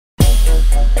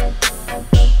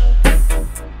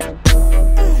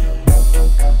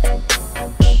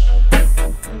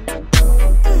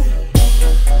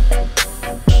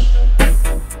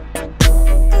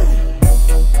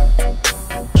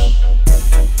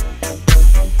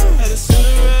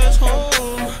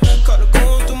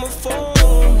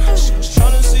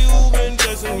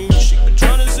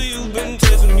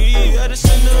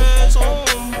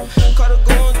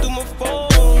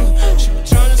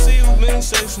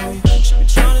texting me. She be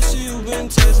tryna see who been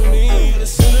texting me. Had to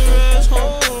send her ass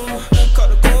home. Caught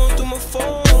her going through my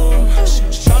phone. She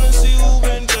was tryna see who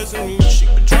been texting me. She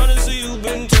be tryna see who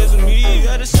been texting me.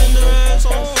 Had to send her ass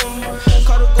home.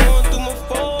 Caught her going through my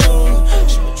phone.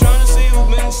 She be tryna see who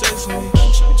been texting me.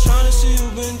 She be tryna see who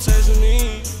been texting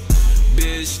me.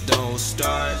 Bitch, don't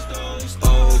start,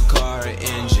 old car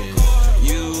engine.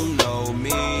 You know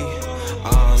me,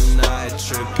 I'm not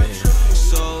tripping.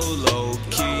 So low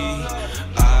key,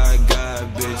 I got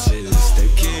bitches that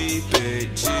keep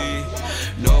it G.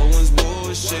 No one's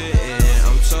bullshitting,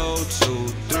 I'm told 2,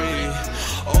 3.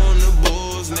 On the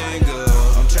bulls,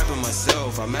 nigga, I'm trapping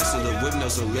myself. I master the whip, no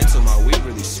so lit till my weed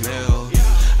really smell.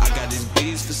 I got these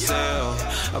beats for sale,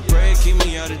 I pray keep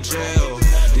me out of jail.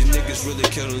 These niggas really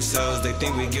kill themselves, they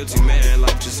think we guilty, man,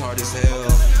 life just hard as hell.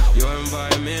 Your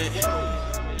environment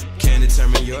can't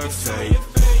determine your fate.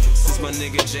 Since my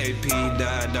nigga JP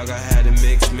died, dog, I had a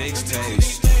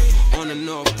mixtapes. On the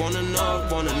north, on the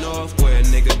north, on the north, where a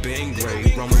nigga been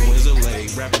great. Roman winds are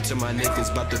late, rapping to my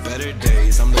niggas about the better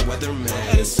days. I'm the weatherman.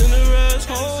 Had to send her ass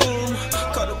home.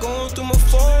 Caught her going through my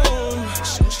phone.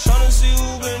 She was tryna see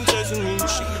who been texting me.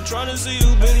 She been tryna see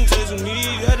who been texting me.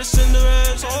 Had to send her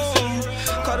ass home.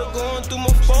 Caught her going through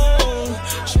my phone.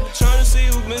 She been tryna see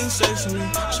who been texting me.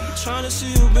 She been tryna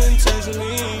see who been texting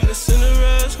me. Had to send her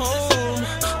ass home.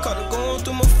 Caught her going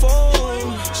through my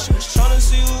phone. She was tryna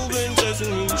see who been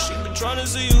texting me. She been tryna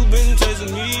see who been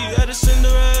texting me. Had to send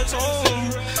her ass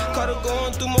home. Caught her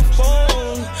going through my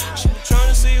phone. She been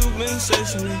tryna see who been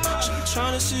texting me. She been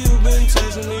tryna see who been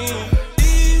texting me.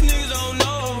 These niggas don't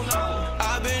know,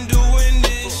 I've been doing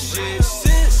this shit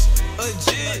since a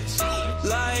jit.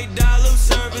 Like dollar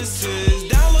services,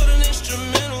 downloading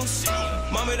instrumentals.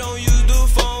 Mommy don't use the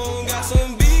phone, got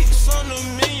some beats on the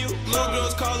menu. Little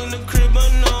girls calling the crib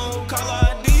unknown. Call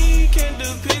ID, can't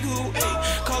depict who,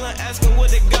 ayy. Call her asking what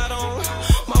they got on.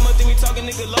 Mama think we talking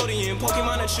Nickelodeon.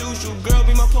 Pokemon that choose you, girl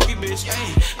be my Poke bitch,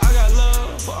 ayy. I got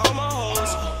love for all my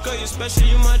hoes. Girl, you special,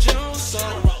 you my general son.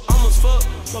 Almost fucked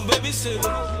my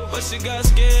babysitter, but she got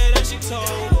scared and she told.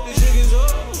 These niggas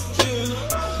up,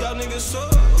 yeah. Y'all niggas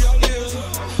suck,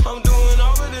 yeah. I'm doing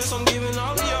all of this, I'm giving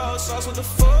all of y'all sauce. What the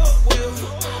fuck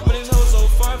with? But these hoes so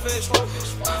far-fetched,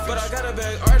 but I got a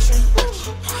bag arching.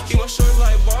 Eat my shorts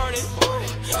like Bourne.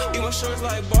 Eat my shorts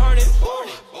like Bourne.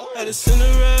 Had to send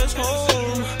her ass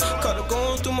home. Caught her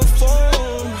going through my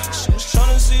phone. She was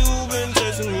tryna see who been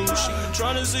texting me. She been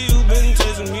tryna see who been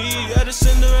texting me. Had to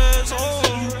send her ass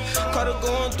home. Caught her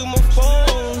going through my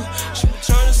phone. She been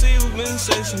tryna see who been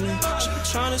texting me. She been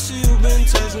tryna see who been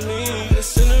texting me. Had to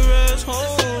send her ass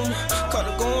home. Caught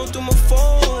her going through my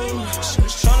phone. She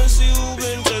was tryna see who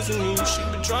been texting me. She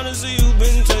been tryna see who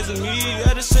been texting me.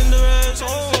 Had to send her ass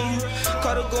home.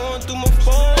 Caught her going through my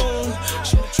phone.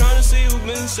 She been tryna see who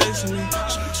been texting me.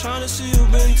 She been tryna see who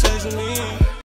been texting me.